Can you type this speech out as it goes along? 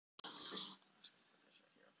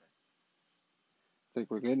Think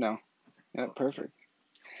we're good now. Yeah, perfect.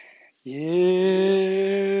 Yeah,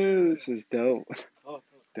 this is dope. Dope.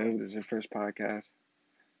 This is your first podcast.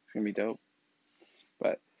 It's gonna be dope.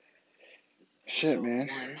 But shit, man.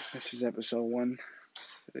 This is episode 1.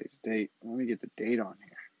 What's today's date? Let me get the date on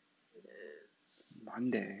here.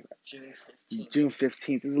 Monday, June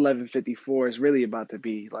 15th. This is 11:54. It's really about to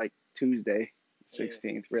be like Tuesday,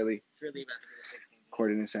 16th. Really,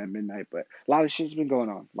 according to this at midnight. But a lot of shit's been going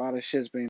on. A lot of shit's been